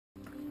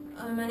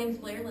My name is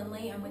Blair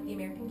Lindley. I'm with the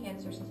American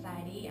Cancer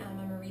Society.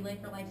 I'm a Relay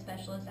for Life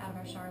specialist out of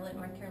our Charlotte,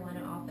 North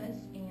Carolina office,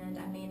 and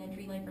I manage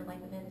Relay for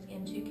Life events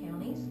in 2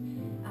 counties.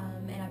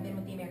 And I've been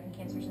with the American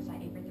Cancer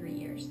Society for 3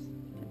 years.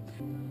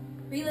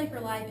 Relay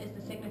for Life is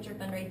the signature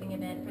fundraising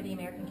event for the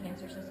American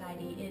Cancer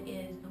Society. It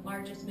is the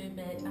largest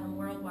movement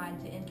worldwide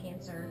to end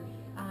cancer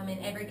in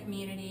every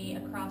community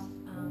across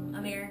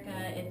America.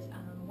 It's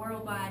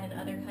worldwide in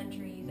other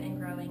countries and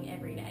growing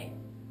every day.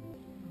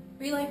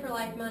 Relay for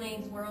Life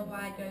monies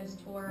worldwide goes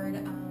toward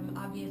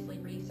obviously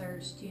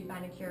research to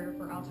find a cure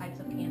for all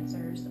types of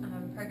cancers,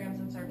 programs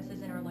and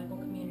services in our local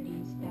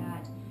communities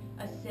that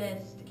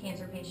assist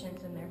cancer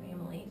patients and their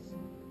families.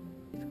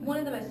 One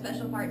of the most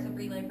special parts of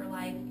Relay for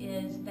Life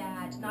is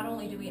that not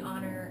only do we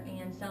honor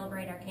and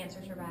celebrate our cancer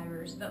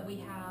survivors, but we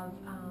have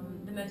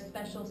the most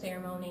special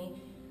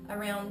ceremony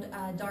around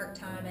dark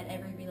time at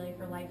every Relay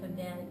for Life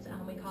event.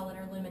 We call it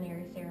our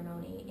luminary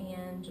ceremony,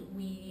 and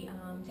we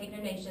take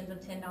donations of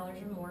 $10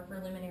 or more for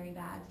luminary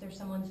bags. There's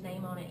someone's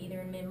name on it,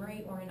 either in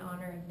memory or in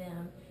honor of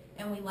them,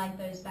 and we light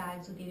those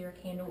bags with either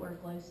a candle or a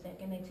glow stick,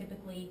 and they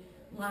typically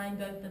line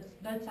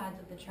both sides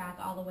of the track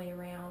all the way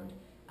around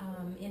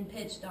in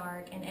pitch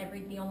dark, and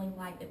the only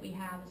light that we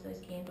have is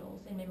those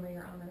candles in memory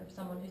or honor of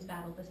someone who's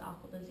battled this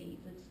awful disease.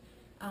 It's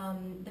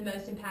the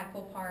most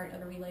impactful part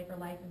of a Relay for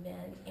Life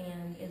event,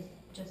 and is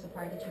just a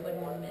part that you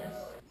wouldn't want to miss.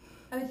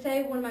 I would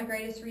say one of my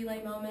greatest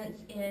Relay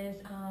moments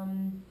is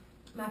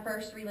my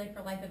first Relay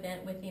for Life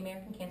event with the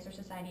American Cancer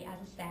Society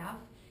as a staff,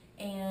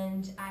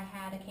 and I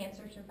had a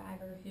cancer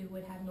survivor who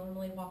would have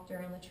normally walked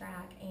around the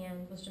track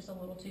and was just a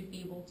little too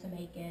feeble to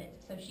make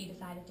it, so she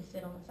decided to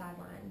sit on the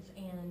sidelines.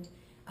 And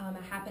I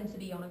happened to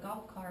be on a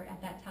golf cart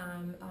at that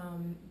time,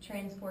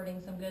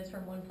 transporting some goods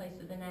from one place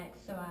to the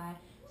next, so I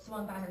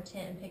swung by her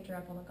tent and picked her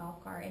up on the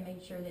golf cart and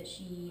made sure that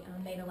she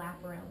made a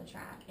lap around the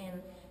track.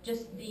 And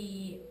just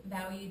the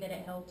value that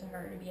it held to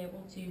her to be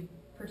able to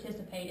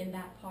participate in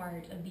that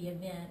part of the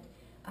event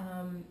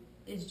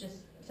is just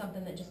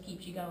something that just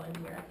keeps you going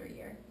year after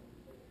year.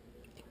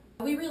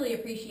 We really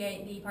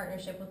appreciate the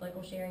partnership with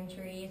Local Sharing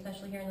Tree,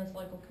 especially here in this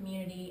local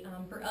community.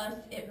 For us,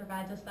 it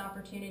provides us the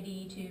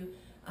opportunity to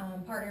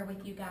partner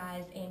with you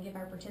guys and give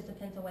our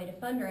participants a way to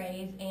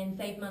fundraise and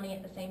save money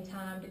at the same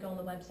time, to go on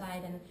the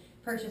website and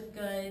purchase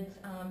goods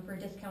for a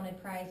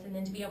discounted price, and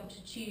then to be able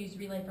to choose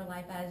Relay for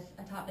Life as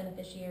a top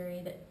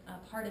beneficiary that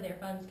part of their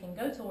funds can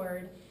go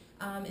toward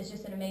is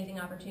just an amazing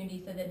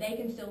opportunity, so that they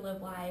can still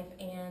live life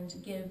and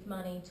give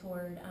money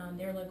toward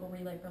their local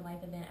Relay for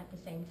Life event at the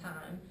same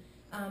time.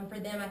 For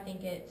them, I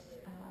think it's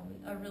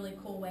a really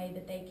cool way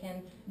that they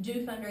can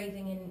do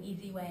fundraising in an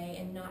easy way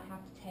and not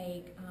have to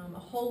take a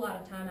whole lot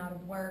of time out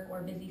of work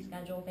or busy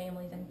schedule,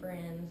 families and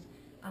friends,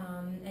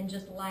 and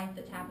just life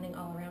that's happening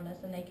all around us,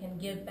 and they can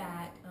give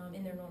back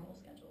in their normal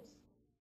schedule.